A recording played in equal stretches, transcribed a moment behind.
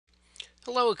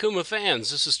Hello Okuma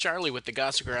fans, this is Charlie with the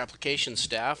Gosiger application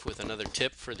staff with another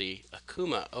tip for the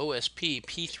Okuma OSP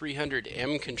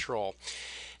P300M control.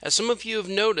 As some of you have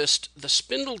noticed, the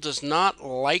spindle does not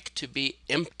like to be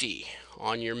empty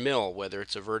on your mill, whether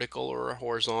it's a vertical or a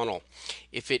horizontal.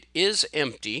 If it is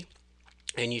empty,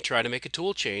 and you try to make a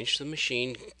tool change, the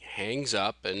machine hangs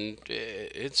up and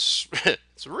it's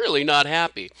it's really not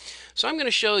happy. So I'm going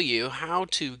to show you how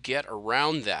to get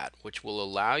around that, which will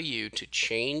allow you to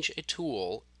change a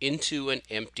tool into an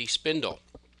empty spindle.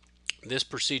 This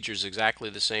procedure is exactly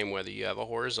the same whether you have a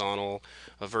horizontal,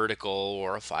 a vertical,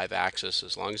 or a 5-axis,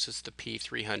 as long as it's the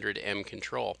P300M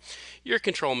control. Your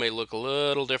control may look a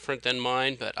little different than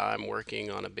mine, but I'm working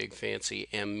on a big fancy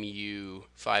MU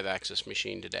 5-axis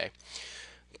machine today.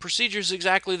 Procedure is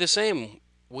exactly the same.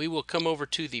 We will come over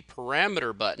to the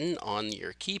parameter button on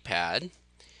your keypad,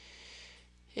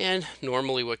 and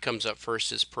normally what comes up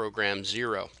first is program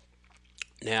 0.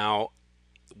 Now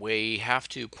we have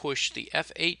to push the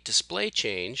F8 display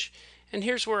change, and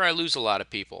here's where I lose a lot of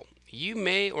people. You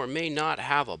may or may not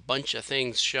have a bunch of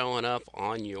things showing up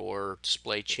on your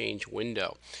display change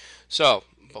window. So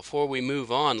before we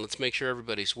move on, let's make sure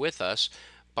everybody's with us.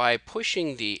 By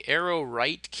pushing the arrow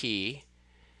right key,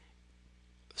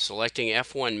 selecting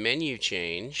F1 menu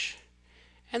change,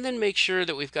 and then make sure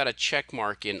that we've got a check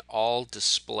mark in all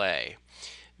display.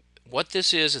 What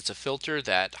this is, it's a filter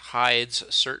that hides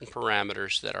certain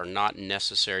parameters that are not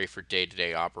necessary for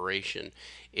day-to-day operation.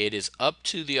 It is up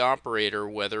to the operator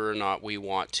whether or not we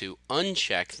want to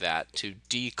uncheck that to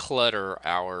declutter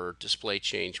our display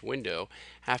change window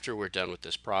after we're done with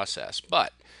this process.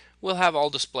 But we'll have all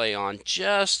display on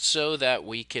just so that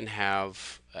we can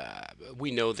have,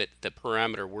 we know that the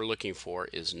parameter we're looking for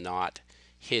is not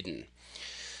hidden.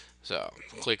 So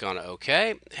click on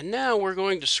OK, and now we're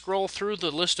going to scroll through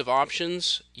the list of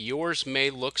options. Yours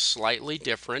may look slightly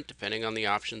different depending on the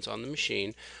options on the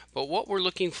machine, but what we're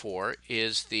looking for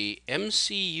is the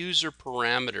MC user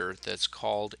parameter that's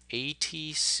called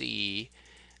ATC.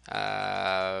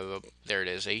 There it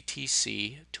is,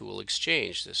 ATC Tool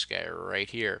Exchange, this guy right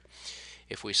here.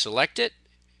 If we select it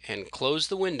and close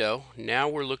the window, now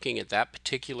we're looking at that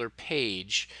particular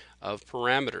page of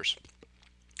parameters.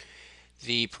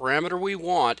 The parameter we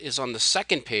want is on the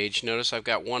second page. Notice I've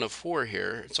got one of 4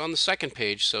 here. It's on the second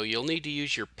page, so you'll need to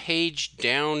use your page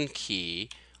down key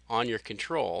on your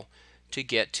control to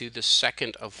get to the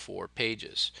second of 4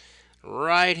 pages.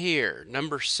 Right here,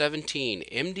 number 17,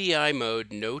 MDI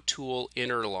mode, no tool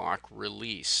interlock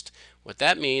released. What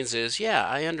that means is, yeah,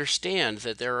 I understand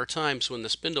that there are times when the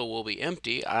spindle will be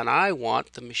empty and I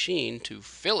want the machine to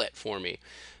fill it for me.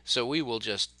 So we will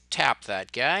just tap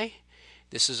that guy.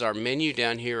 This is our menu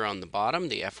down here on the bottom,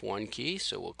 the F1 key,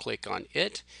 so we'll click on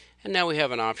it. And now we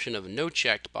have an option of no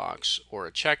checked box or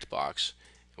a checked box,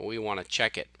 and we want to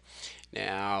check it.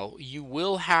 Now, you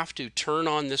will have to turn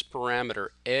on this parameter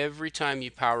every time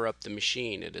you power up the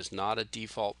machine. It is not a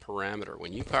default parameter.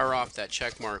 When you power off, that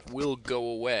check mark will go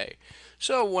away.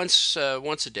 So once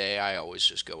a day, I always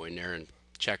just go in there and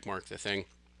check mark the thing.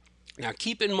 Now,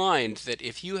 keep in mind that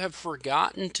if you have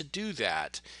forgotten to do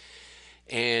that,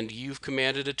 and you've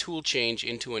commanded a tool change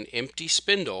into an empty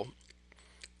spindle,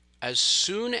 as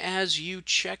soon as you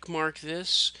check mark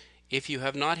this, if you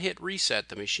have not hit reset,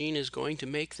 the machine is going to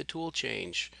make the tool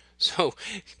change. So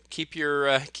keep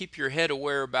your head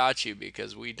aware about you,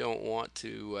 because we don't want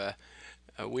to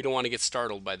get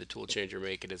startled by the tool changer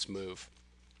making its move.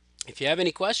 If you have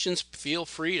any questions, feel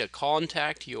free to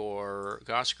contact your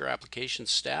Gosiger application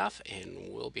staff, and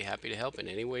we'll be happy to help in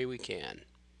any way we can.